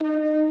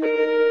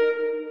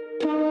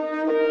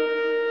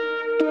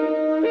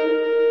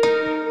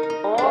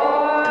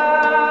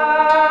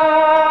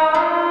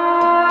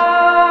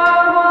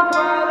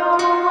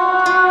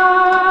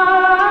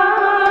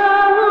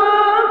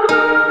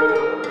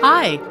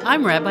Hi,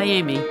 I'm Rabbi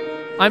Amy.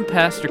 I'm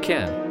Pastor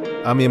Ken.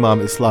 I'm Imam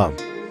Islam.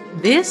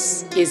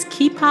 This is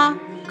Kippah,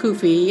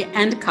 Kufi,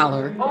 and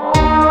Collar.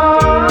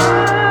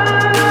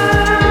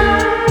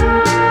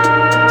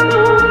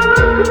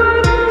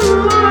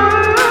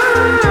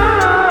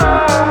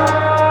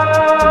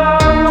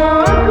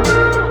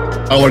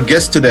 Our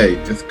guest today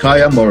is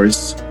Kiah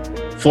Morris,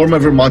 former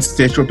Vermont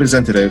State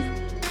Representative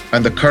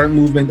and the current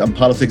Movement and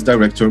Politics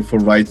Director for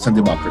Rights and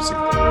Democracy.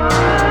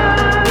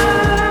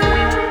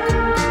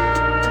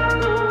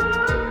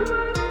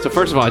 So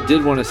first of all, I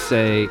did want to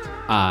say,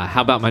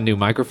 how about my new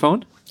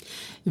microphone?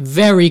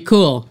 Very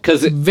cool.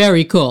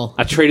 Very cool.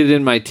 I traded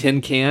in my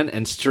tin can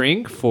and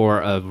string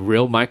for a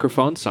real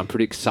microphone, so I'm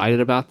pretty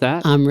excited about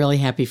that. I'm really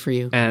happy for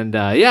you. And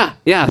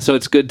so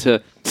it's good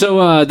to.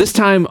 So this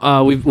time,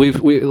 we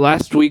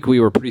last week we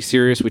were pretty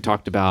serious. We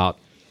talked about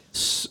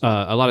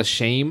a lot of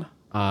shame.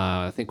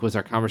 I think was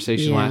our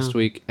conversation last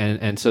week,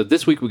 and so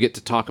this week we get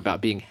to talk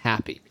about being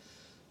happy,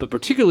 but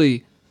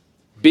particularly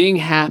being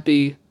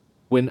happy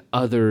when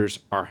others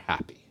are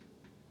happy.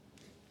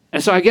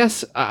 And so I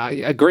guess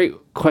a great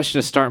question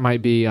to start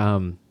might be,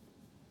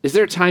 is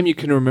there a time you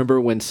can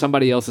remember when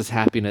somebody else's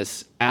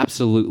happiness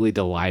absolutely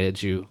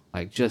delighted you?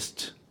 Like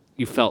just,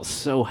 you felt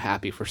so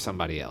happy for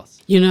somebody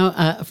else. You know,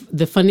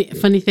 the funny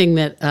thing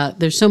that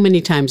there's so many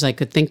times I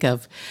could think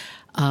of,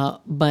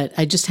 but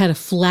I just had a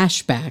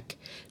flashback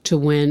to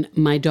when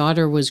my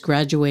daughter was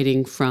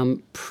graduating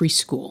from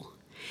preschool.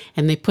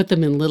 And they put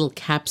them in little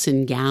caps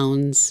and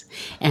gowns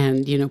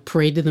and,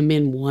 paraded them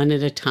in one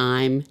at a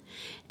time.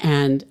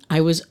 And I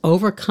was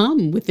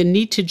overcome with the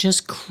need to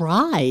just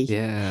cry.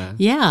 Yeah.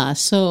 Yeah.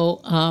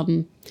 So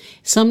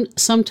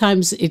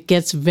sometimes it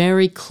gets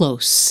very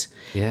close.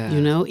 Yeah.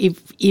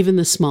 Even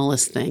the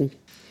smallest thing.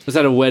 I was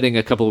at a wedding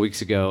a couple of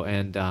weeks ago,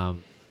 and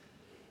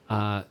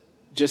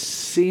just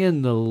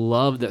seeing the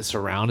love that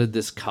surrounded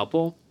this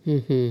couple,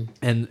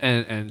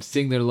 and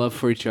seeing their love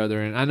for each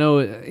other. And I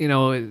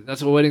know,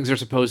 that's what weddings are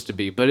supposed to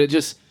be, but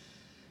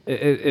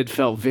it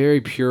felt very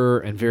pure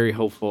and very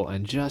hopeful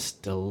and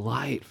just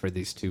delight for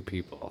these two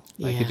people.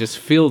 Like it just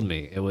filled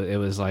me. It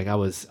was like I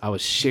was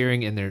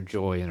sharing in their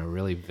joy in a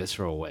really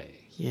visceral way.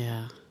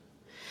 Yeah.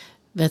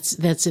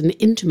 That's an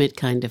intimate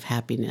kind of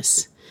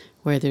happiness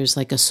where there's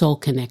like a soul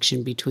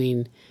connection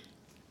between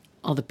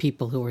all the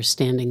people who are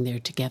standing there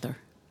together.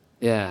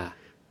 Yeah.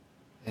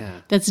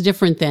 Yeah. That's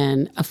different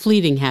than a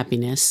fleeting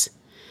happiness.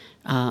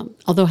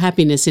 Although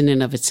happiness in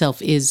and of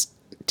itself is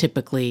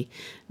typically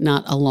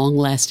not a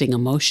long-lasting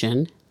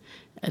emotion,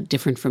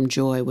 different from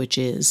joy, which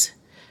is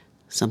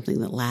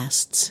something that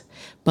lasts.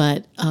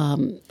 But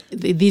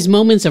these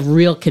moments of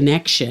real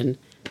connection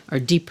are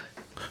deep.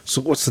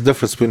 So what's the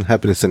difference between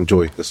happiness and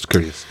joy? Just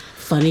curious.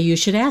 Funny you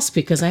should ask,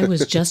 because I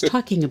was just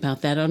talking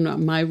about that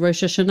on my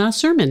Rosh Hashanah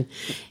sermon.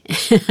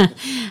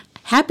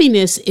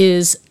 Happiness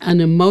is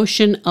an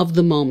emotion of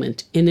the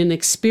moment in an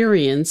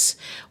experience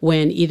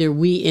when either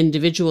we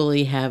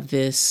individually have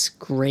this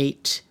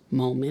great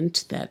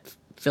moment that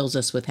fills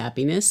us with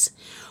happiness,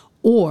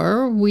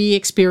 or we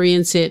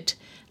experience it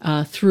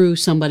through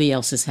somebody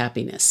else's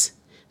happiness.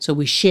 So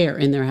we share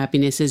in their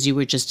happiness, as you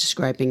were just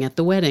describing at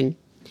the wedding.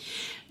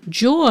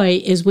 Joy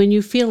is when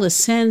you feel a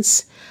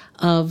sense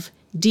of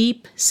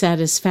deep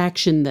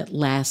satisfaction that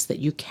lasts, that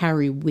you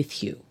carry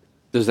with you.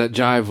 Does that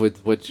jive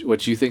with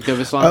what you think of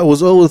Islam? I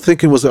was always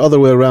thinking it was the other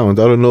way around.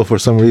 I don't know, for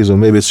some reason.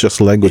 Maybe it's just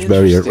a language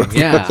barrier.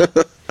 Yeah.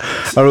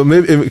 I don't know,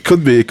 maybe it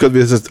could be.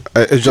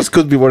 It just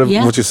could be what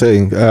you're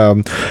saying.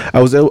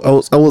 I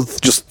was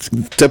just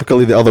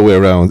typically the other way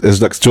around.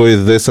 It's like joy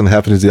is this and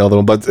happiness the other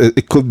one. But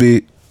it could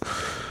be.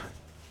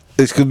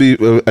 It could be.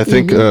 I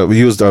think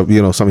used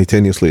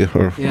simultaneously.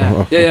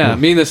 Yeah.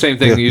 Mean the same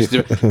thing.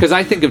 Because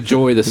I think of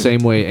joy the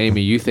same way,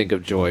 Amy, you think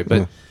of joy, but.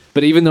 Yeah.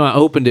 But even though I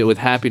opened it with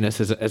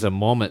happiness as a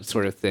moment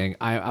sort of thing,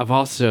 I've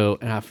also,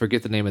 and I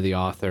forget the name of the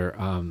author,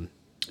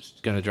 it's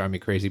going to drive me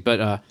crazy, but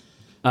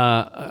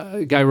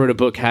a guy wrote a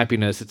book,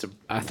 Happiness.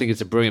 I think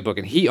it's a brilliant book,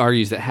 and he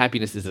argues that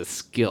happiness is a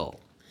skill.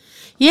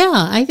 Yeah,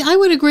 I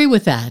would agree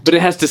with that. But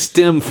it has to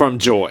stem from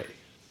joy.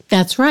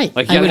 That's right.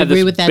 Like you I would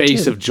agree with that too.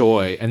 Base of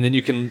joy, and then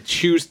you can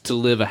choose to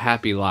live a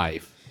happy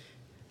life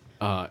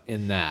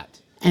in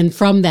that. And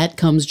from that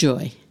comes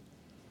joy.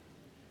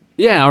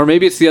 Yeah, or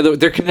maybe it's the other.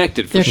 They're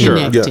connected for sure.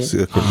 Connected. Yes,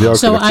 they are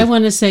so connected. I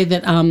want to say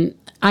that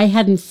I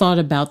hadn't thought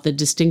about the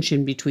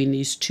distinction between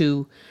these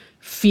two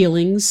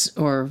feelings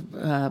or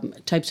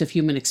types of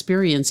human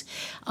experience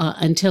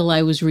until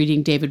I was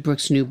reading David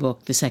Brooks' new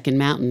book, The Second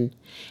Mountain,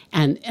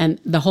 and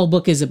the whole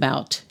book is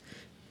about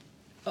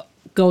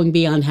going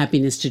beyond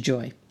happiness to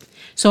joy.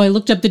 So I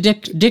looked up the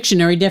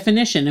dictionary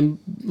definition, and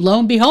lo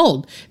and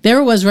behold, there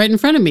it was right in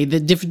front of me, the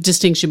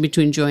distinction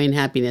between joy and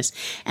happiness.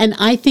 And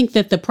I think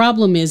that the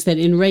problem is that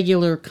in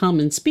regular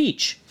common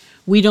speech,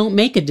 we don't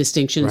make a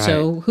distinction. Right.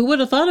 So who would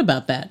have thought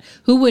about that?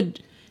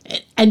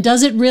 And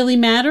does it really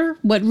matter?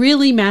 What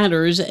really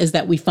matters is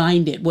that we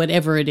find it,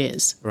 whatever it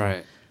is.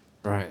 Right.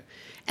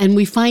 And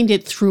we find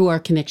it through our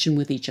connection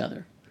with each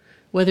other.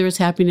 Whether it's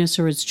happiness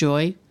or it's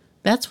joy,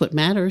 that's what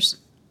matters.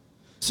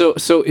 So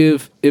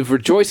if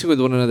rejoicing with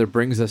one another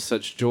brings us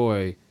such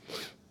joy,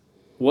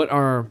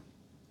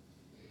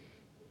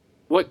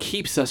 what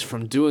keeps us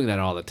from doing that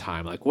all the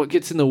time? Like, what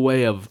gets in the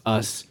way of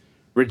us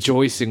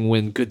rejoicing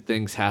when good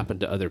things happen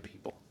to other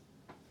people?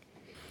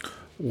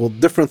 Well,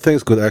 different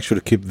things could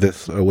actually keep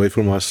this away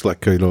from us,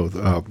 like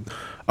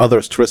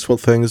other stressful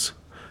things,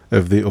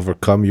 if they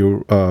overcome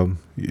your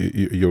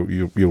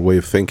way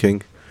of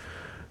thinking,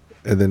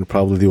 and then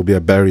probably there will be a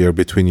barrier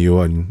between you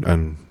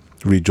and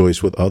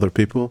rejoice with other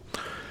people.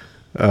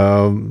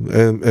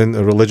 And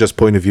a religious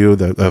point of view,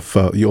 that if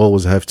you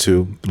always have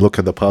to look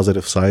at the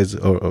positive sides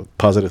or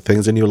positive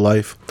things in your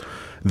life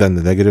than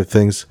the negative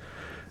things.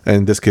 And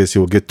in this case,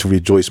 you will get to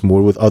rejoice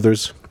more with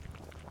others.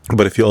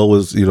 But if you're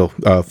always,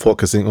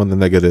 focusing on the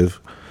negative,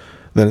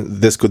 then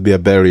this could be a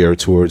barrier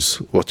towards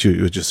what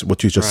you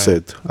just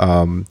said.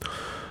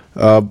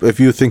 If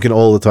you're thinking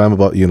all the time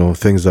about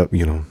things that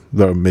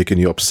that are making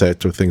you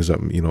upset, or things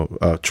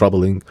that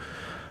troubling,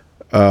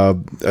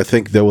 I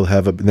think that will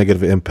have a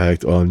negative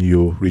impact on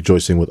you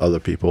rejoicing with other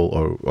people,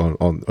 or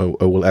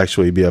will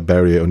actually be a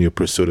barrier on your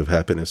pursuit of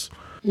happiness.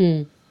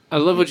 I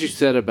love what you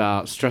said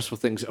about stressful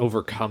things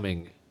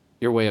overcoming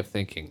your way of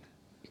thinking.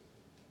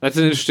 That's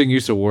an interesting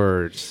use of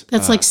words.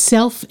 That's like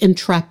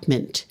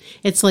self-entrapment.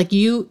 It's like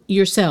you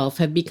yourself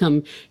have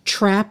become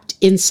trapped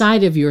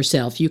inside of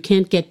yourself. You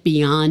can't get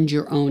beyond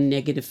your own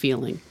negative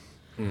feeling.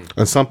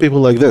 And some people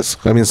like this.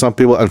 I mean, some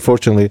people,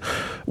 unfortunately,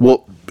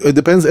 well, it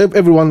depends.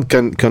 Everyone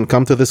can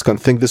come to this, can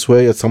think this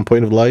way at some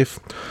point of life.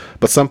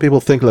 But some people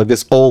think like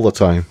this all the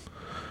time.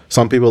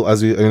 Some people, as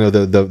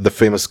the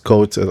famous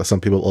quote, some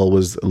people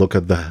always look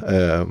at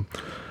the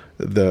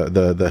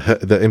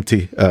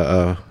empty,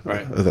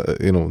 right?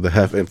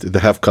 The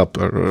half cup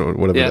or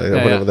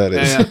whatever that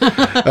is. Yeah.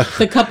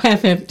 The cup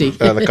half empty.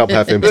 The cup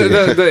half empty.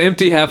 the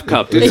empty half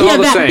cup. It's all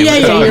the same.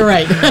 Yeah, you're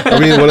right. I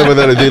mean, whatever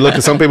that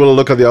is. Some people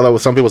look at the other.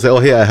 Some people say, "Oh,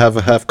 here I have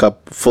a half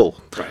cup full,"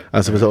 right.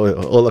 And some people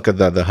say, "Oh, look at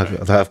that. The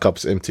half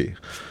cup's empty."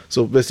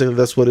 So basically,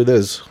 that's what it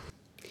is.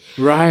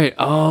 Right.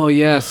 Oh,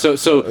 yeah. So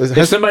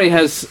if somebody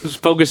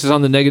focuses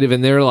on the negative in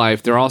their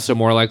life, they're also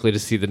more likely to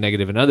see the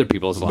negative in other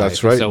people's life.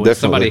 That's right. So definitely. if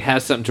somebody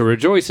has something to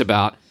rejoice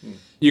about,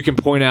 you can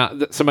point out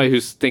that somebody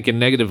who's thinking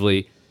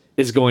negatively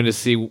is going to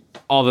see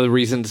all the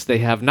reasons they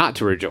have not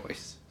to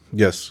rejoice.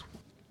 Yes.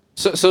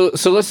 So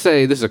let's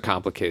say this is a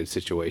complicated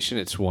situation.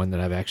 It's one that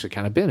I've actually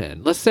kind of been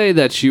in. Let's say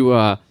that you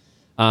have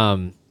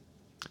a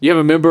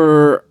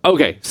member.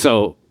 Okay,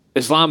 so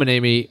Islam and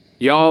Amy,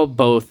 y'all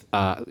both,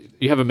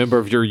 you have a member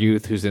of your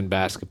youth who's in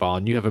basketball,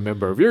 and you have a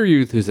member of your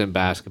youth who's in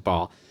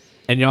basketball,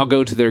 and y'all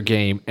go to their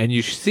game, and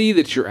you see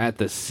that you're at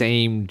the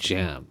same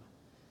gym,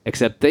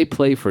 except they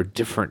play for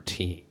different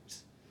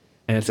teams,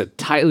 and it's a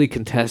tightly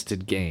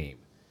contested game.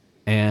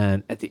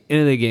 And at the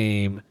end of the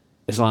game,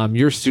 Islam,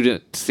 your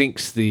student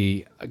sinks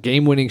the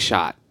game-winning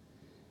shot,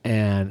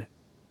 and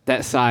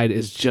that side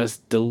is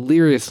just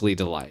deliriously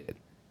delighted.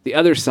 The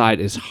other side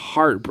is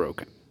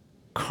heartbroken,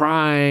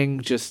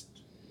 crying, just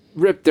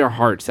rip their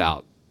hearts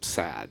out,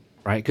 sad,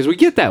 right? Because we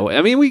get that way.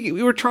 I mean, we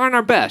were trying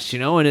our best,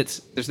 and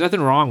there's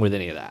nothing wrong with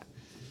any of that.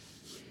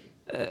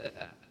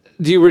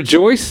 Do you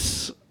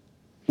rejoice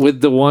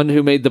with the one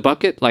who made the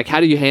bucket? Like, how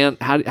do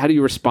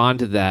you respond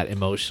to that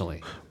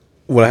emotionally?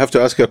 Well, I have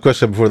to ask you a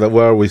question before that.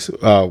 Where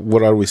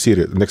are we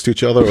seated? Next to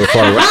each other or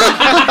far away?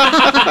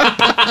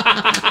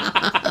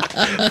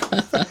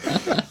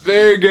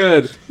 Very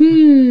good.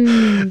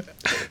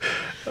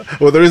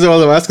 Well, the reason why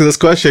I'm asking this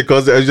question,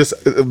 because I just,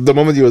 the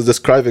moment you was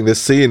describing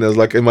this scene, is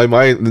like in my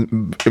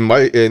mind, when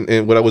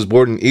I was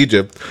born in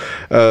Egypt,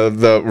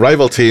 the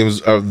rival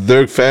teams,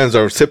 their fans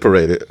are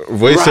separated.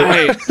 Right.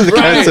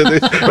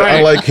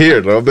 Unlike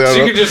here, so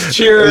you can just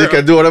cheer. You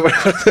can do whatever.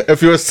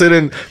 If you're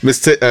sitting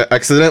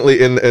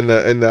accidentally in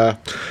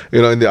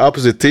the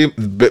opposite team,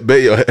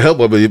 help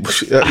me, you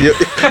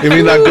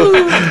mean not go.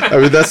 I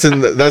mean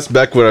that's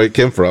back where I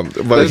came from.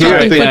 But here,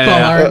 I think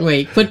football, aren't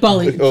we?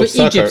 Football,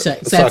 Egypt,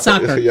 that's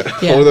soccer.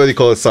 Yeah. What do you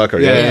call it? Soccer.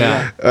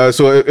 Yeah.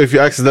 So if you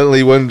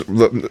accidentally went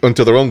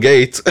onto the wrong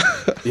gate,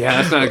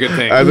 that's not a good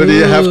thing. And then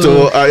you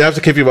have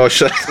to keep your mouth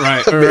shut.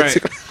 Right.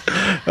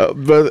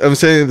 But I'm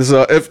saying this: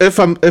 if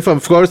I'm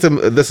of course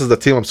this is the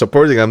team I'm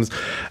supporting,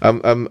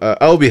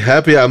 I'll be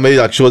happy. I may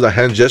show a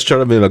hand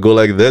gesture. I mean, I go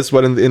like this.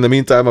 But in the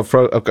meantime, I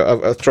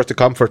try to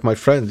comfort my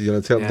friend.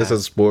 Tell them this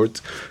is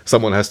sport.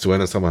 Someone has to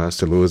win and someone has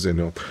to lose.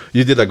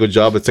 You did a good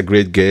job. It's a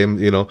great game.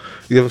 You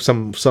have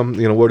some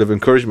word of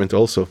encouragement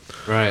also.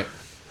 Right.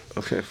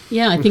 Okay.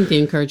 Yeah, I think the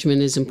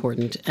encouragement is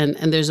important, and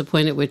there's a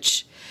point at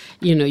which,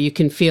 you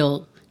can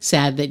feel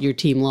sad that your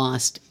team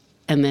lost,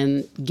 and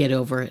then get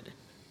over it.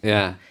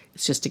 Yeah,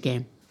 it's just a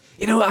game.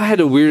 I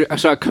had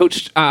I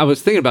coached. I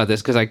was thinking about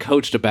this because I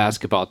coached a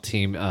basketball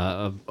team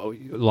a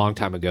long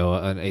time ago,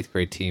 an 8th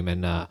grade team,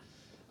 and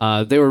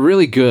they were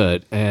really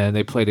good, and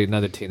they played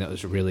another team that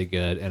was really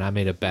good, and I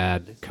made a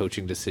bad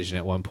coaching decision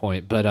at one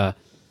point, but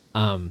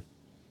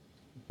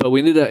we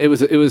ended up. It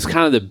was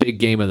kind of the big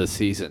game of the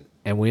season.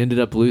 And we ended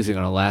up losing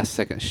on a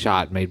last-second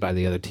shot made by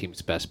the other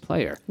team's best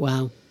player.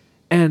 Wow.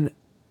 And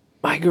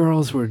my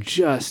girls were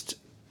just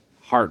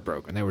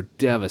heartbroken. They were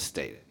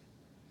devastated.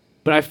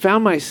 But I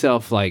found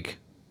myself,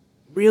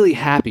 really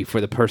happy for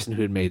the person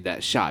who had made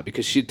that shot,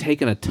 because she had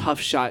taken a tough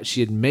shot. She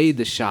had made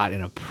the shot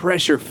in a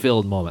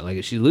pressure-filled moment. Like,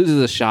 if she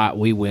loses a shot,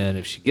 we win.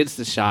 If she gets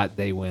the shot,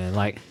 they win.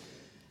 Like,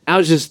 I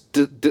was just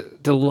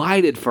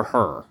delighted for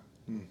her,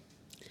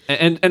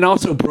 and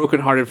also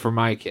brokenhearted for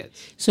my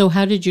kids. So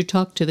how did you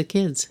talk to the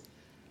kids?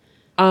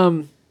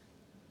 I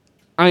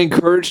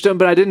encouraged them,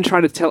 but I didn't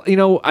try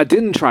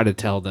to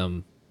tell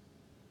them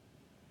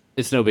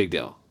it's no big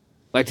deal.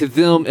 Like, to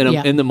them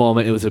in the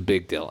moment, it was a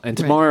big deal. And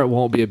tomorrow it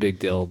won't be a big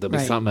deal. There'll be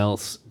something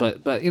else.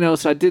 But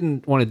so I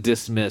didn't want to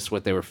dismiss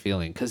what they were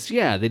feeling, because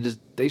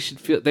they should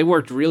feel they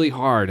worked really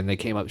hard and they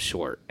came up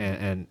short,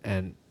 and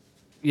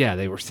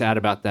they were sad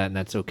about that, and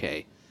that's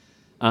okay.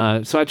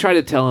 So I tried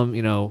to tell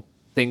them,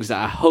 things that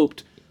I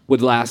hoped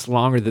would last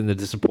longer than the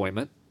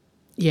disappointment.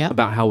 Yeah.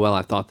 About how well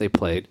I thought they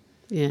played.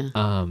 Yeah.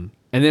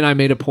 And then I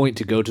made a point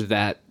to go to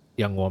that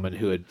young woman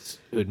who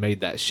had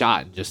made that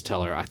shot and just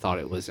tell her I thought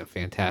it was a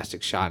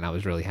fantastic shot and I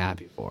was really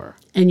happy for her.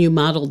 And you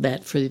modeled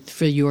that for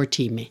your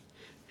teammate.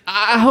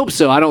 I hope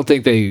so. I don't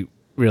think they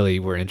really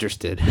were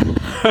interested.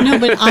 No,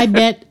 but I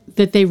bet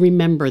that they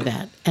remember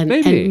that, and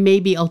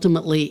maybe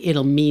ultimately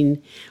it'll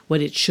mean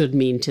what it should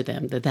mean to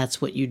them.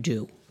 That's what you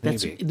do.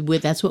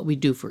 That's what we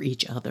do for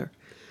each other.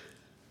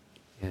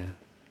 Yeah.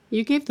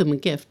 You gave them a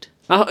gift.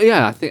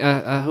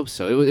 I hope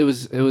so.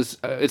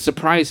 It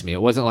surprised me.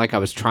 It wasn't like I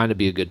was trying to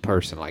be a good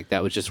person. Like,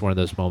 that was just one of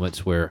those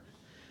moments where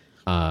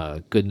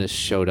goodness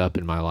showed up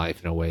in my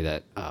life in a way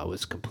that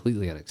was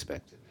completely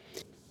unexpected.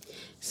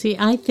 See,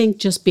 I think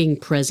just being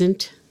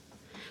present,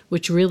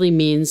 which really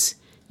means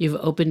you've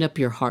opened up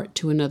your heart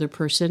to another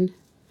person,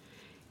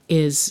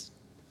 is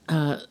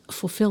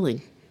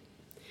fulfilling.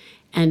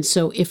 And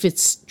so if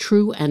it's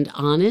true and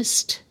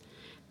honest,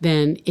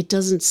 then it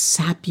doesn't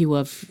sap you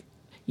of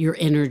your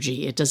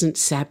energy. It doesn't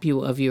sap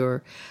you of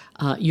your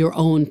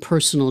own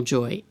personal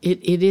joy.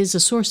 It is a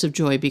source of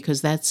joy,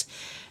 because that's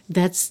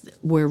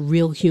where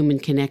real human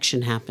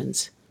connection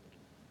happens.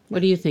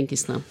 What do you think,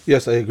 Islam?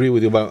 Yes, I agree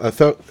with you. But I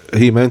thought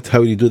he meant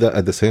how you do that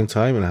at the same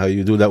time, and how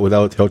you do that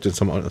without hurting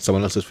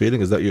someone else's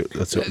feeling. Is that your?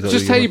 That's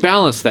just how you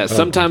balance that.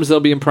 Sometimes they'll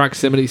be in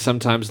proximity,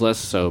 sometimes less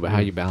so. But how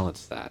you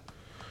balance that?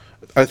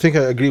 I think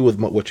I agree with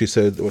what you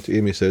said. What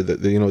Amy said,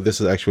 that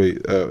this is actually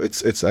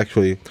it's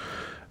actually.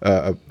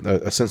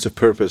 A sense of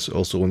purpose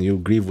also when you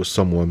grieve with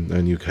someone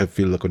and you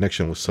feel a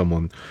connection with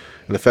someone,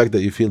 and the fact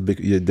that you feel that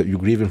you're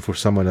grieving for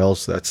someone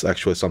else, that's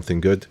actually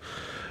something good.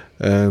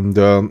 And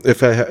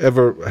if I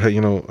ever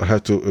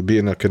had to be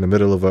in the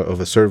middle of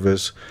a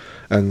service,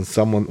 and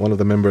one of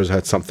the members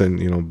had something,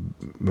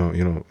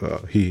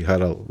 he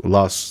had a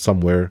loss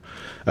somewhere,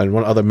 and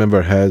one other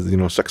member had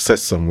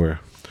success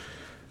somewhere,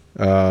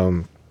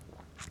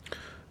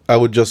 I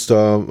would just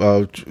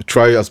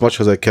try as much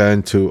as I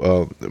can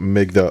to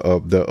make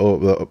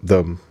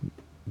the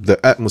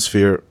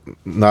atmosphere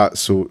not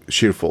so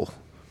cheerful,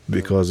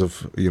 because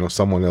of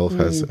someone else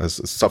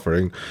has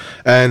suffering,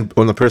 and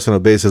on a personal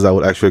basis, I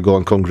would actually go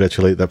and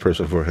congratulate that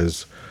person for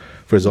his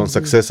own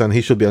success, and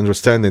he should be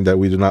understanding that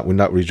we're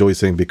not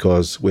rejoicing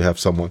because we have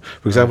someone.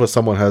 For example,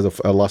 someone has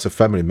a loss of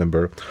family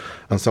member,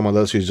 and someone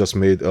else who's just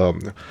had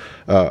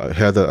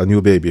a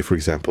new baby, for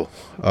example.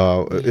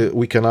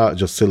 We cannot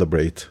just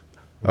celebrate.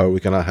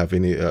 We cannot have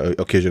any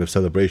occasion of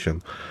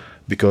celebration,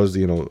 because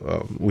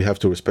we have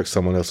to respect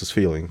someone else's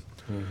feeling.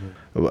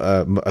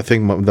 Mm-hmm. I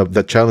think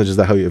the challenge is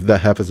that if that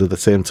happens at the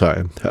same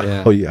time,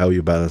 how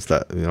you balance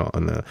that,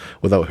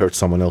 without hurt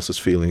someone else's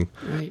feeling.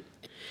 Right.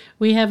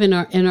 We have in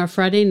our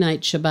Friday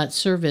night Shabbat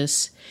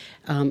service,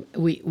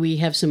 we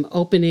have some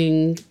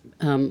opening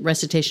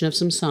recitation of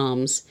some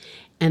psalms,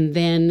 and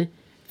then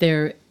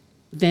when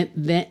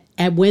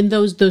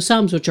those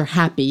psalms, which are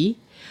happy.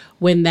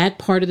 When that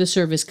part of the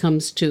service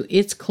comes to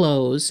its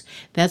close,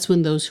 that's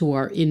when those who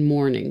are in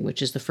mourning, which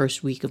is the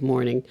first week of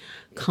mourning,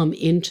 come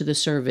into the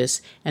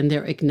service, and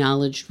they're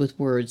acknowledged with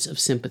words of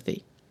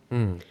sympathy.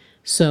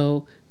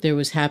 So there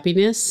was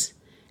happiness,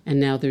 and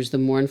now there's the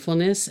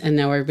mournfulness, and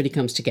now everybody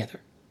comes together.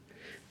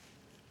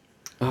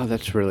 Oh,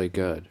 that's really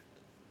good.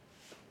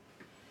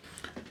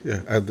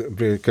 Yeah, I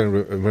can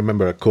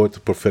remember a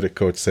prophetic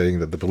quote saying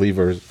that the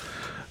believer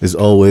is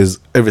always,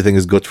 everything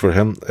is good for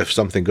him. If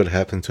something good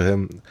happened to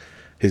him,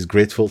 he's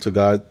grateful to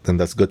God, and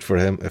that's good for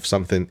him. If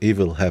something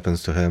evil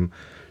happens to him,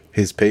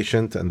 he's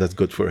patient, and that's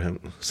good for him.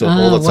 So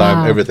all the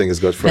time, everything is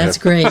good for him. That's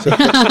great.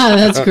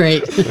 That's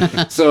great.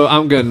 So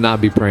I'm going to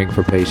not be praying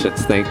for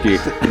patience. Thank you.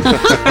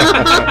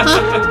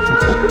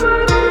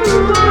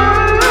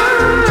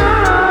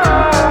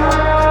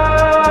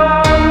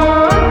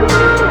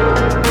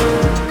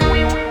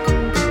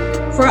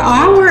 For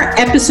our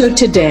episode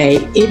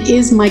today, it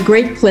is my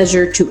great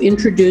pleasure to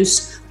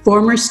introduce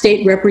former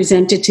state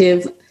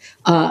representative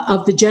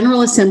of the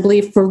General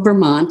Assembly for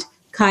Vermont,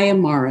 Kiah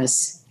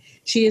Morris.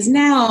 She is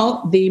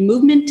now the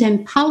Movement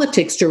and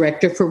Politics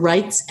Director for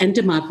Rights and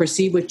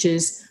Democracy, which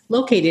is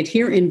located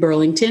here in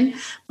Burlington,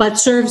 but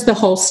serves the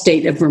whole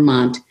state of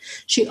Vermont.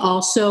 She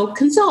also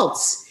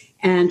consults,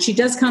 and she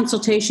does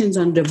consultations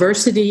on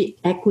diversity,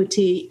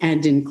 equity,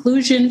 and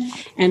inclusion,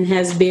 and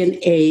has been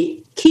a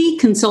key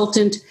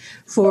consultant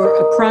for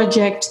a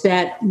project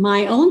that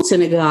my own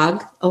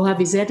synagogue,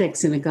 Ohavi Zedek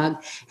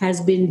Synagogue,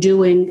 has been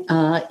doing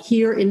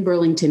here in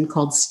Burlington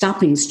called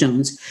Stopping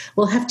Stones.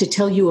 We'll have to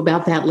tell you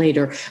about that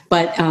later.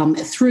 But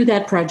through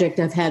that project,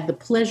 I've had the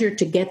pleasure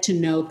to get to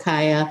know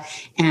Kiah,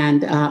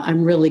 and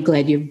I'm really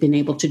glad you've been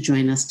able to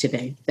join us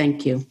today.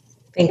 Thank you.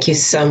 Thank you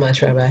so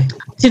much, Rabbi.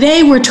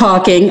 Today, we're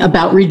talking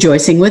about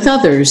rejoicing with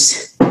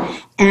others.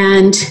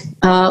 And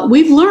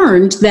we've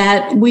learned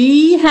that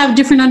we have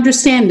different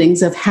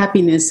understandings of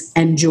happiness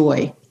and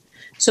joy.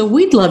 So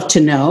we'd love to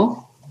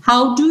know,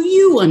 how do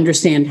you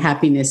understand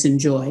happiness and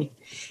joy?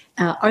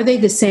 Are they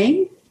the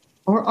same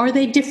or are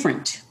they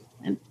different?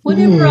 And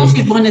whatever else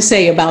you want to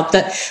say about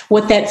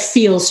what that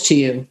feels to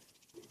you.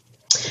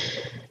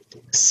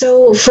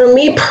 So for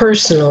me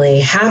personally,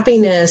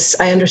 happiness,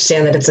 I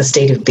understand that it's a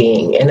state of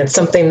being, and it's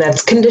something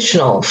that's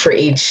conditional for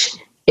each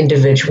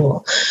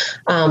individual.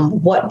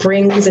 What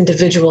brings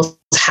individuals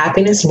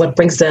happiness and what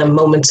brings them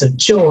moments of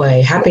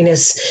joy?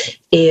 Happiness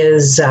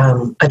is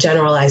a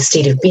generalized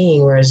state of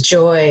being, whereas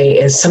joy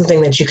is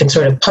something that you can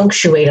sort of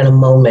punctuate in a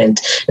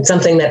moment. It's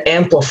something that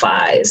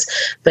amplifies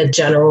the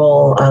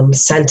general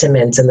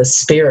sentiment and the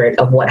spirit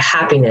of what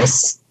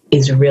happiness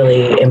is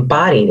really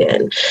embodied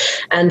in.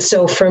 And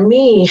so for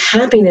me,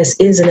 happiness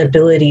is an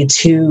ability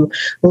to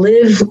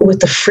live with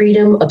the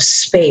freedom of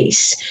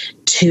space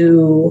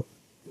to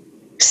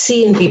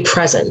see and be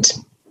present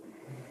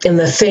in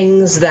the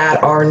things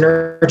that are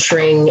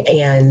nurturing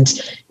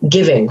and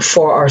giving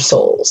for our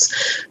souls.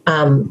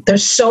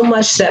 There's so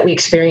much that we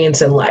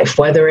experience in life,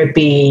 whether it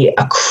be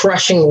a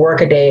crushing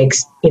workaday,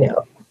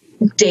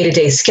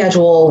 day-to-day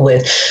schedule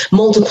with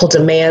multiple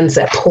demands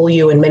that pull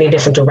you in many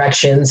different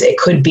directions. It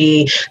could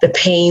be the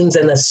pains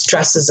and the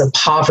stresses of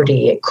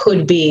poverty. It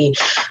could be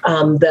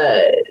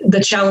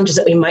the challenges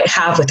that we might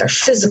have with our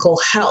physical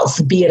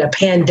health, be it a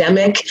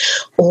pandemic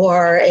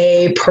or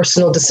a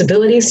personal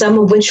disability, some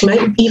of which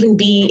might even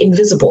be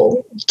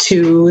invisible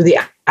to the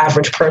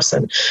average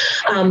person.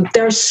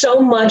 There's so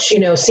much,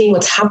 seeing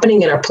what's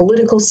happening in our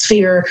political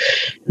sphere.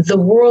 The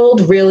world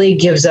really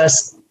gives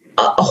us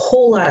a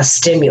whole lot of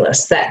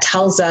stimulus that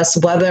tells us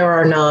whether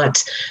or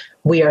not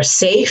we are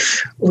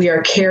safe, we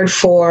are cared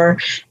for,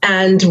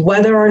 and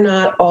whether or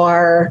not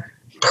our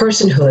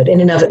personhood in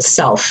and of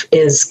itself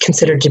is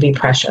considered to be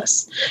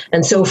precious.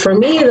 And so for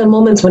me, the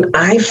moments when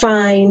I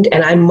find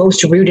and I'm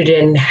most rooted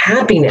in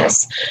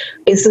happiness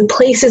is the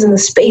places and the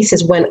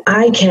spaces when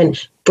I can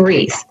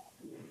breathe.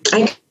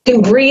 I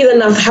can breathe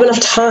enough, have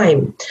enough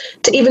time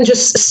to even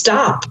just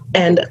stop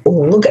and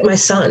look at my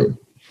son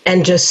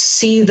and just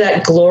see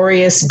that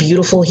glorious,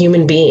 beautiful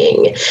human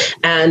being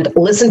and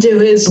listen to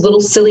his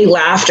little silly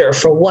laughter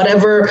for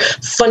whatever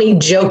funny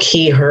joke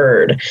he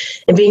heard,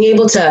 and being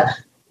able to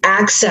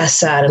access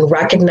that and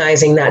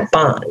recognizing that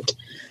bond,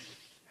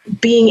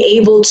 being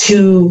able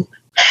to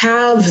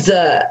have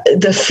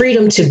the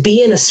freedom to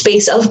be in a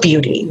space of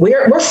beauty.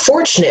 We're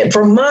fortunate.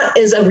 Vermont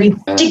is a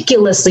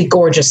ridiculously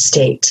gorgeous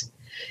state.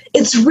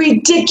 It's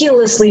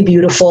ridiculously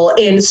beautiful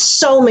in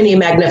so many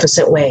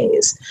magnificent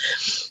ways.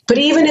 But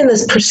even in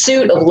this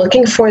pursuit of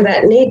looking for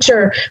that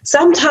nature,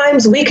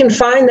 sometimes we can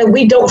find that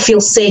we don't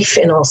feel safe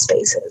in all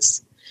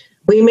spaces.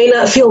 We may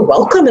not feel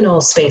welcome in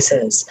all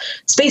spaces.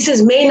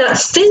 Spaces may not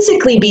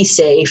physically be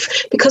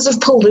safe because of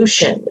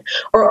pollution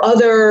or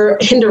other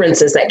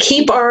hindrances that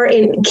keep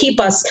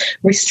us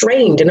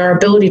restrained in our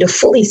ability to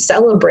fully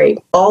celebrate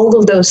all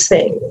of those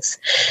things.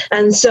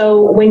 And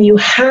so when you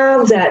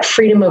have that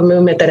freedom of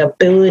movement, that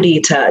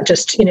ability to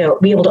just,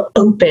 be able to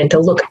open, to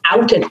look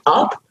out and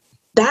up,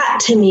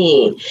 that to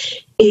me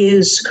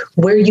is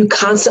where you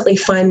constantly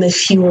find the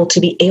fuel to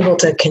be able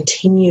to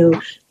continue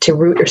to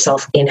root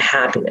yourself in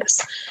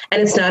happiness.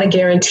 And it's not a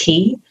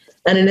guarantee,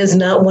 and it is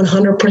not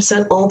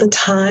 100% all the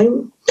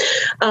time.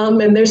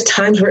 And there's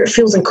times where it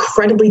feels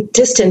incredibly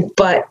distant,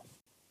 but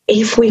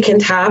if we can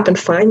tap and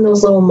find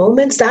those little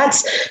moments,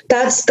 that's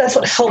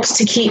what helps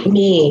to keep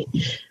me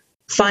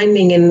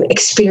finding and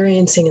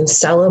experiencing and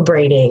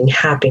celebrating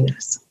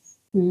happiness.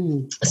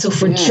 So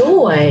for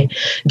joy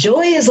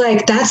is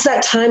like, that's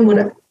that time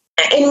when,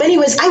 in many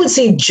ways, I would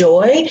say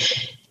joy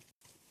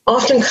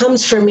often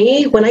comes for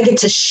me when I get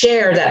to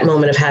share that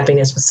moment of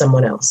happiness with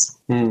someone else.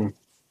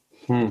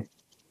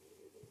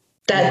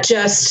 That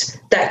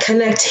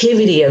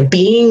connectivity of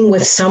being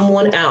with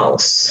someone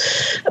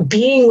else,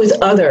 being with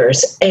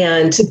others,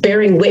 and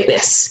bearing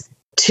witness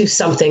to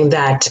something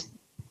that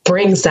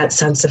brings that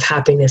sense of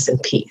happiness and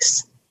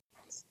peace.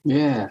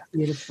 Yeah.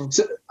 Beautiful.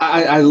 So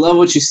I love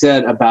what you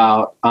said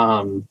about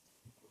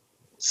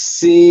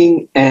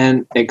seeing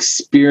and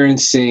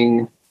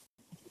experiencing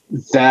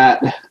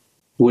that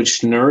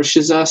which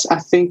nourishes us, I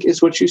think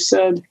is what you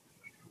said.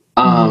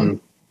 And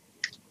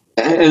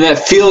that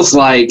feels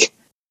like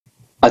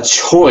a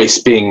choice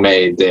being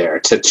made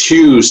there to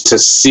choose to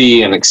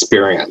see and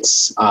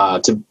experience,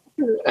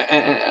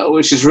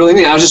 which is really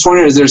neat. I was just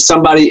wondering, is there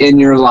somebody in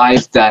your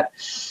life that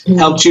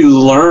helped you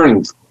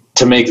learn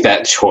to make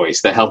that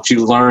choice, that helped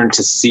you learn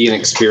to see and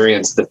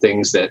experience the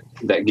things that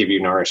give you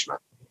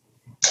nourishment?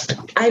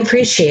 I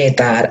appreciate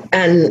that.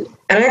 And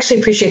And I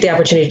actually appreciate the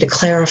opportunity to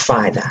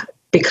clarify that,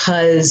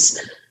 because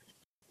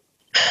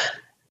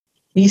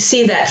you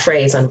see that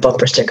phrase on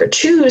bumper sticker,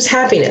 choose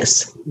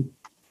happiness.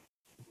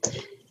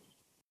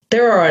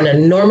 There are an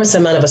enormous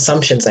amount of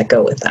assumptions that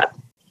go with that,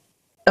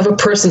 of a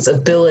person's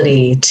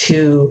ability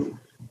to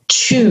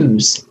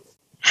choose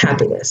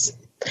happiness.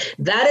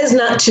 That is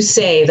not to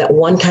say that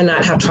one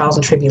cannot have trials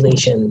and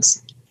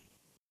tribulations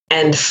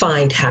and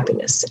find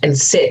happiness and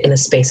sit in a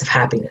space of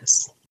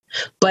happiness.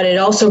 But it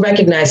also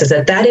recognizes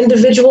that that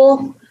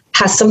individual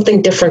has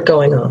something different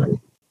going on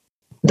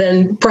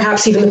than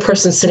perhaps even the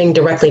person sitting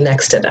directly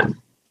next to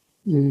them.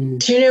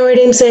 Do you know what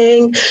I'm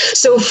saying?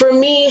 So for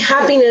me,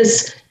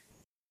 happiness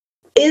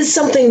is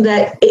something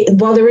that,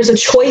 while there is a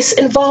choice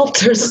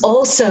involved, there's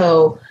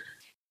also,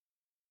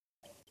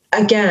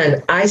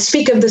 again, I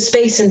speak of the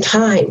space and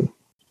time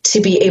to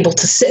be able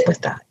to sit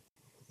with that.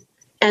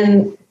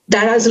 And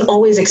that isn't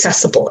always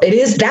accessible. It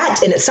is,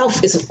 that in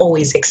itself isn't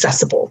always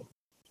accessible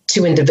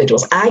to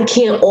individuals. I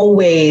can't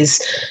always,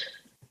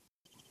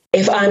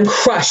 if I'm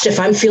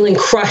feeling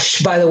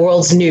crushed by the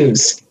world's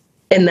news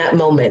in that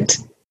moment,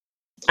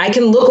 I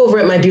can look over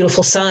at my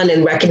beautiful son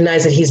and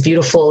recognize that he's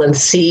beautiful and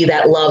see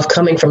that love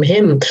coming from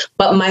him.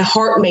 But my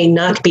heart may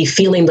not be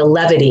feeling the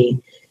levity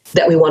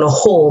that we want to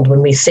hold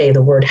when we say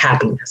the word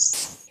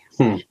happiness.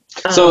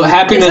 So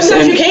happiness,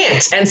 sometimes you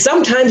can't, and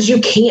sometimes you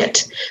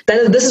can't.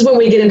 This is when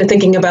we get into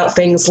thinking about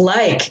things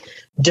like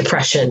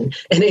depression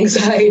and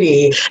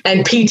anxiety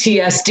and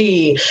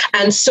PTSD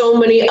and so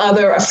many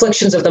other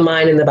afflictions of the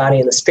mind and the body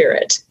and the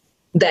spirit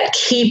that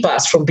keep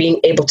us from being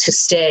able to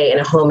stay in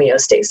a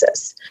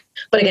homeostasis.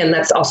 But again,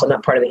 that's also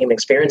not part of the human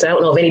experience. I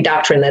don't know of any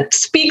doctrine that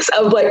speaks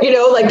of like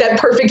that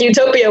perfect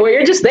utopia where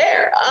you're just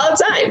there all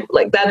the time.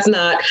 Like that's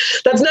not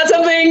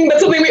something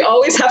we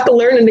always have to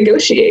learn and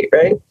negotiate,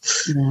 right?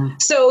 Yeah.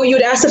 So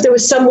you'd asked if there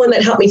was someone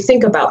that helped me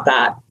think about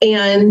that.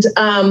 And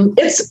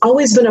it's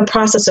always been a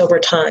process over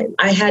time.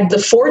 I had the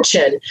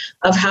fortune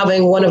of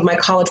having one of my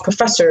college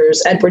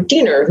professors, Edward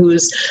Diener,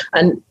 who's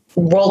a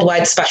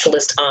worldwide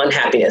specialist on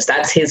happiness.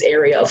 That's his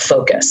area of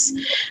focus.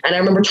 And I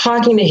remember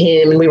talking to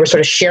him and we were sort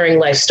of sharing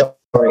life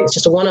stories,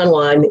 just a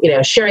one-on-one,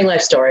 sharing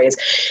life stories.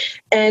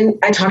 And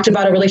I talked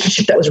about a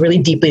relationship that was really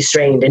deeply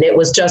strained and it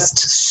was just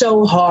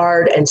so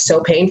hard and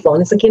so painful.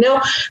 And it's like,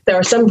 there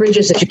are some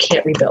bridges that you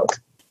can't rebuild.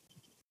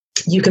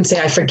 You can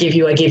say, I forgive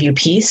you, I give you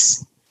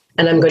peace,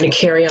 and I'm going to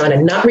carry on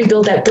and not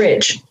rebuild that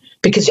bridge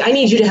because I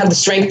need you to have the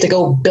strength to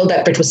go build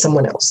that bridge with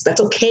someone else. That's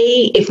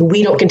okay if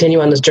we don't continue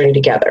on this journey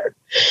together.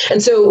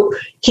 And so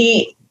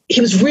he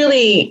was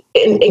really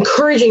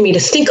encouraging me to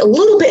think a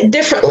little bit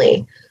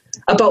differently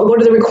about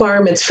what are the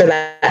requirements for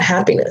that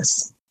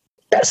happiness.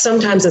 That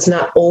sometimes it's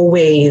not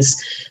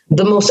always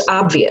the most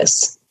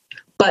obvious,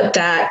 but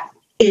that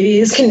it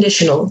is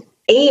conditional,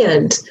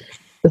 and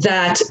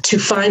that to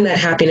find that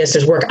happiness,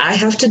 there's work I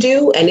have to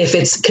do. And if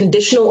it's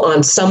conditional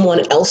on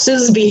someone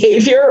else's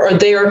behavior or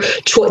their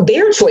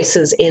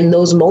choices in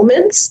those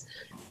moments,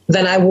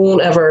 then I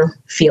won't ever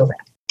feel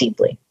that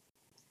deeply.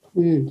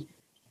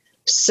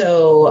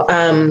 So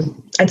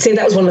I'd say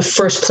that was one of the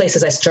first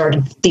places I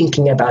started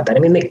thinking about that.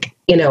 I mean, it's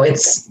a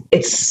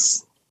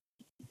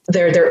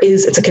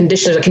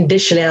condition, there's a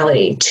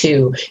conditionality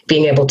to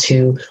being able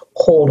to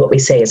hold what we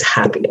say is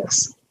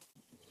happiness.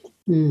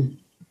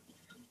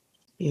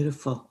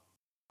 Beautiful.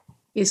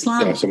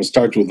 Islam? Yeah, so we'll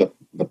start with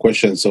the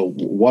question. So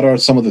what are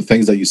some of the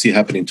things that you see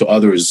happening to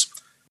others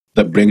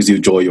that brings you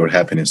joy or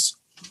happiness?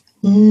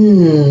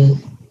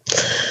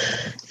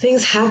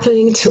 Things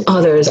happening to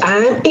others.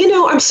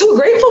 I'm so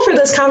grateful for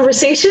this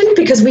conversation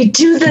because we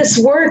do this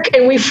work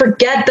and we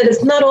forget that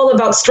it's not all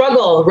about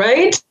struggle,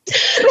 right?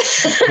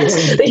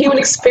 The human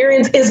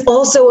experience is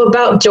also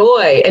about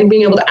joy and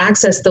being able to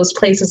access those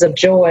places of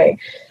joy.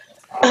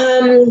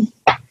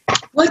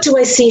 What do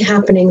I see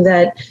happening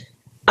that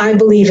I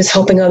believe is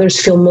helping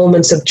others feel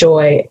moments of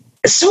joy?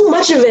 So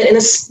much of it, and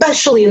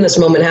especially in this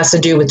moment, has to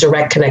do with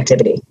direct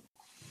connectivity.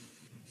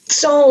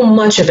 So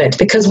much of it,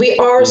 because we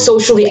are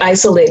socially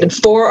isolated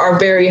for our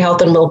very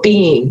health and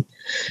well-being.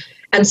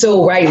 And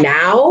so right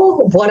now,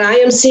 what I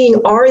am seeing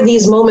are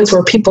these moments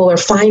where people are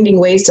finding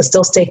ways to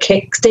still stay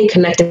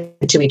connected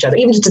to each other,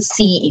 even just to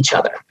see each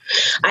other.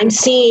 I'm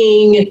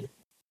seeing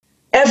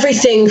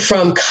everything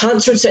from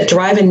concerts at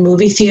drive-in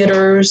movie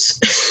theaters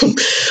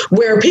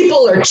where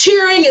people are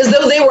cheering as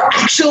though they were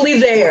actually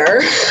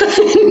there,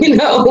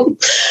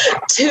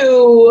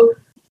 to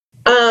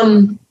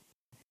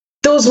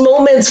those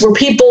moments where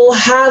people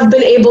have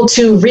been able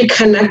to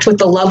reconnect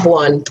with a loved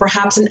one,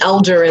 perhaps an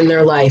elder in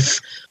their life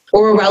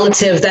or a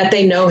relative that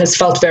they know has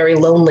felt very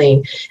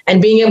lonely,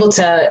 and being able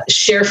to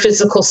share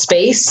physical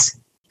space.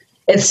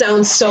 It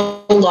sounds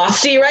so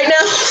lofty right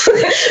now,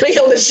 being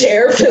able to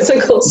share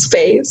physical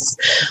space.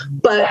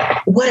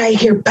 But what I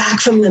hear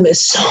back from them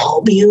is so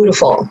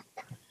beautiful.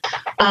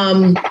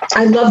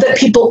 I love that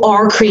people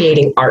are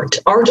creating art.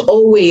 Art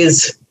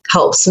always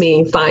helps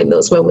me find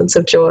those moments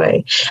of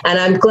joy. And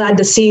I'm glad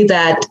to see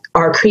that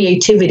our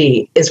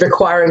creativity is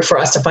requiring for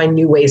us to find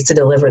new ways to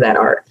deliver that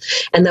art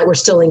and that we're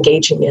still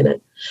engaging in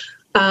it.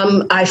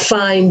 I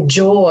find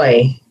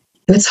joy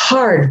And it's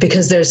hard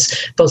because there's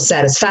both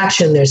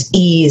satisfaction, there's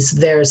ease,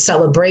 there's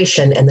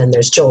celebration, and then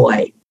there's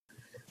joy,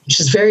 which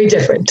is very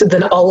different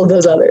than all of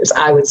those others,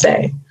 I would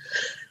say.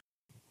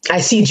 I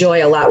see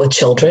joy a lot with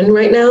children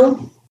right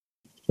now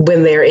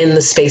when they're in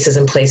the spaces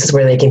and places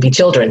where they can be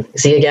children.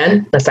 See,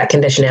 again, that's that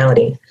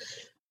conditionality.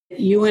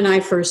 You and I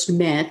first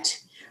met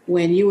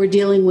when you were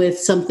dealing with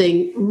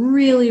something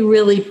really,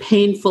 really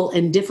painful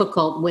and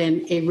difficult,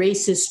 when a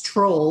racist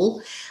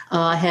troll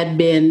had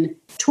been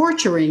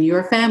torturing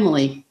your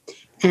family.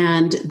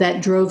 And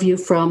that drove you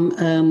from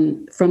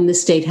the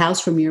State House,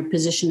 from your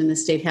position in the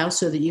State House,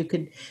 so that you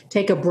could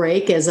take a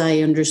break, as I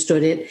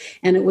understood it.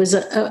 And it was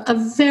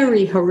a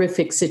very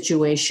horrific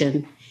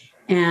situation.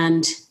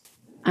 And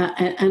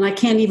I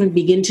can't even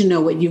begin to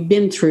know what you've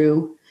been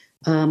through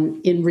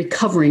in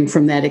recovering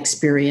from that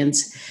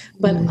experience.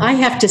 But I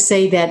have to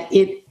say that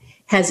it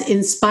has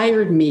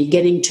inspired me,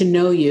 getting to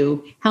know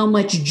you, how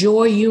much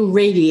joy you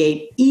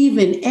radiate,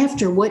 even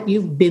after what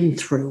you've been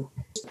through.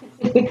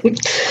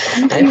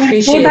 I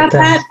appreciate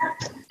that.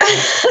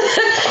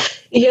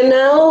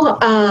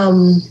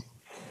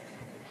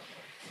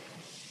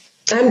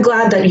 I'm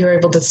glad that you're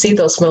able to see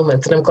those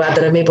moments, and I'm glad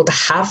that I'm able to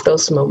have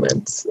those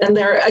moments. And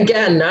they're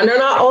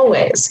not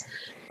always.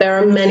 There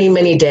are many,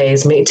 many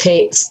days, many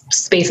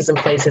spaces and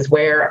places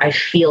where I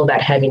feel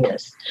that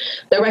heaviness.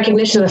 The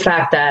recognition of the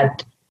fact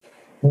that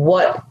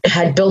what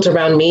had built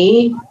around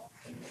me,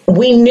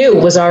 we knew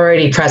was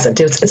already present.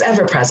 It's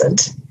ever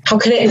present. How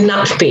can it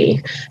not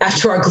be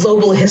after our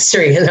global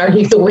history and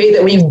the way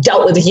that we've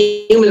dealt with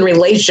human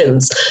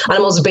relations on a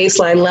most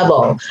baseline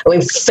level? And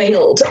we've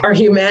failed our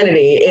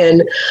humanity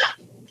in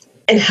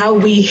how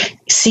we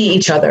see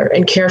each other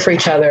and care for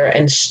each other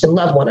and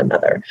love one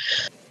another.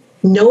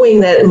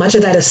 Knowing that much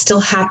of that is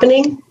still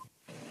happening.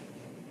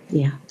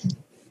 Yeah.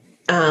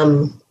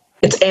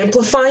 It's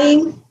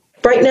amplifying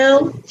right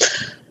now.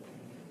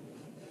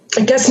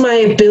 I guess my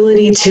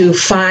ability to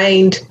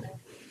find,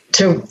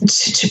 to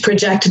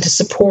project and to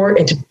support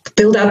and to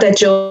build out that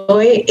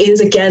joy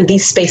is, again,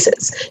 these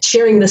spaces,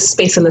 sharing this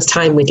space and this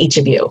time with each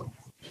of you.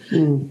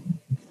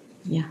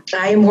 Yeah.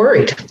 I am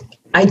worried.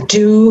 I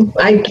don't,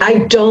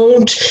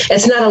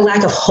 it's not a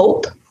lack of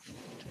hope,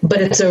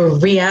 but it's a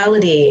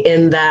reality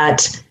in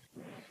that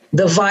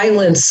the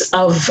violence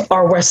of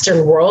our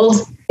Western world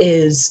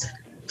is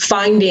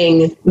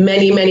finding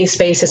many, many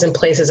spaces and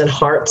places and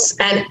hearts.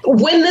 And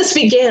when this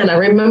began, I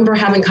remember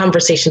having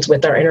conversations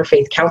with our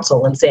Interfaith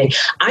Council and saying,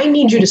 I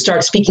need you to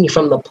start speaking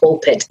from the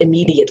pulpit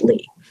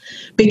immediately,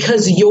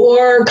 because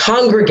your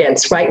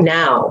congregants right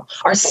now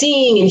are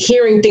seeing and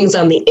hearing things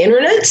on the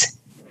internet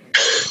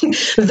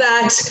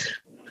that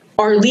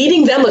are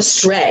leading them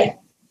astray.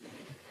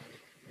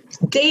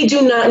 They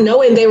do not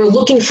know, and they were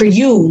looking for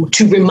you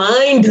to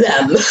remind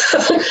them,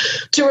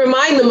 to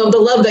remind them of the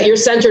love that you're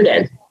centered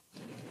in.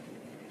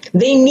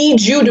 They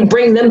need you to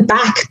bring them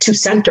back to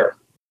center.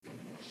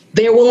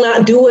 They will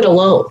not do it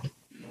alone,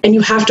 and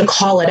you have to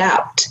call it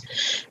out.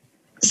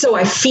 So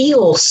I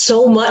feel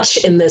so much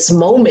in this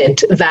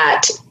moment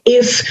that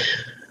if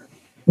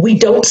we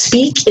don't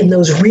speak in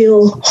those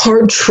real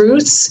hard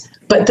truths,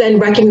 but then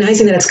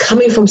recognizing that it's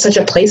coming from such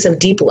a place of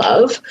deep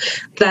love,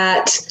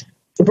 that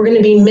we're going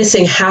to be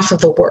missing half of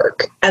the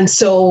work. And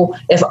so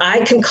if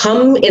I can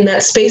come in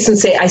that space and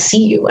say, I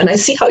see you, and I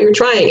see how you're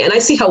trying, and I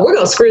see how we're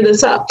going to screw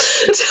this up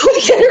until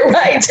we get it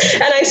right,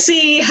 and I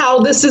see how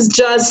this is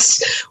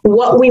just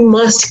what we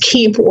must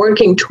keep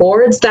working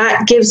towards,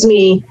 that gives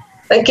me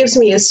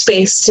a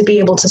space to be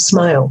able to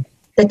smile.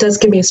 That does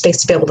give me a space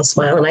to be able to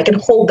smile, and I can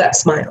hold that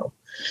smile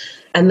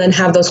and then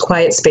have those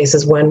quiet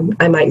spaces when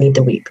I might need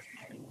to weep.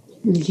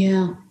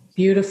 Yeah,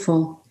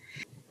 beautiful.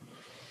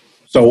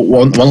 So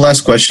one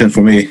last question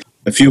for me.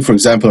 If you, for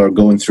example, are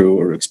going through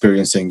or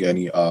experiencing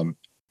any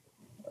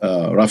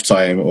rough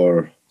time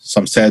or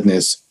some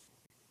sadness,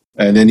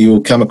 and then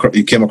you came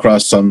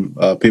across some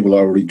people who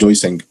are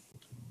rejoicing,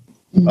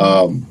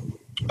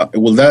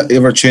 will that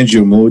ever change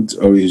your mood,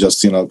 or you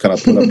just kind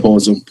of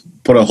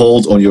put a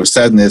hold on your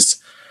sadness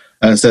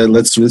and said,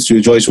 let's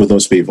rejoice with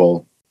those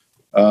people?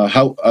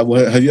 How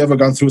have you ever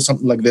gone through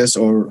something like this,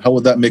 or how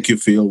would that make you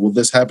feel? Will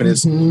this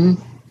happiness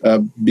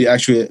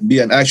be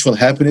an actual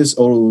happiness,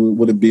 or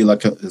would it be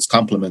like it's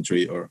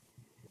complimentary? Or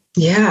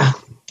yeah,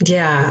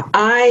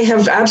 I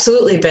have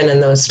absolutely been in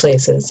those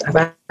places.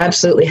 I've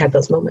absolutely had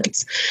those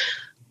moments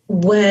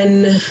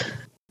when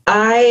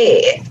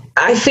I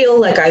feel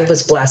like I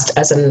was blessed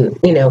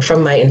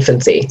from my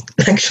infancy,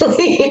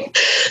 actually,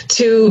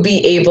 to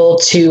be able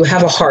to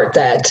have a heart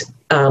that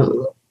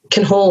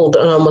can hold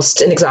an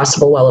almost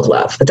inexhaustible well of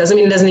love. That doesn't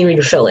mean it doesn't need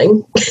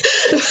refilling.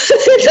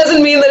 It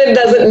doesn't mean that it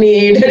doesn't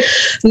need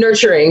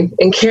nurturing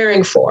and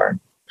caring for.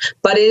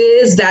 But it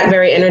is that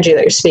very energy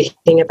that you're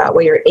speaking about,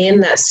 where you're in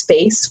that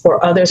space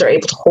where others are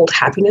able to hold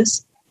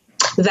happiness.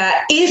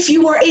 That if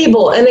you are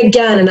able, and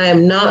again, and I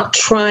am not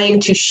trying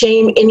to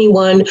shame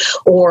anyone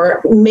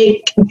or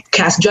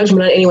cast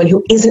judgment on anyone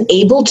who isn't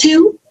able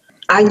to,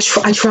 I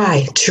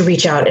try to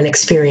reach out and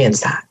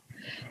experience that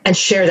and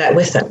share that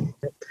with them.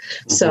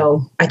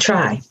 So I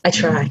try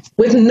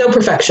with no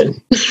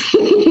perfection.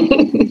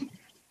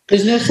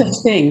 There's no such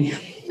thing.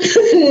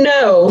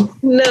 No,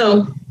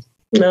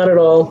 not at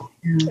all.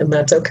 And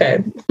that's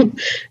okay.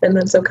 And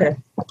that's okay.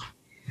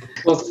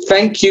 Well,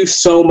 thank you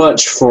so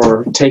much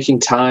for taking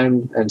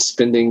time and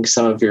spending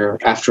some of your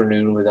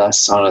afternoon with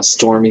us on a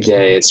stormy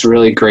day. It's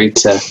really great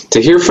to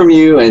hear from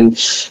you and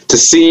to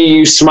see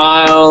you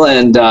smile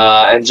and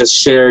just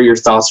share your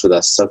thoughts with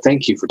us. So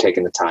thank you for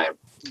taking the time.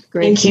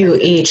 Great. Thank you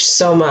each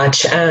so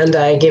much. And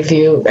I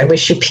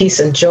wish you peace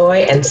and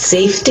joy and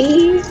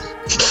safety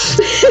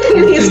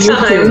in these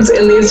times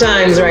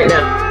right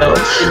now.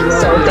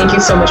 So thank you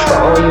so much for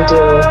all you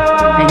do.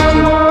 Thank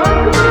you.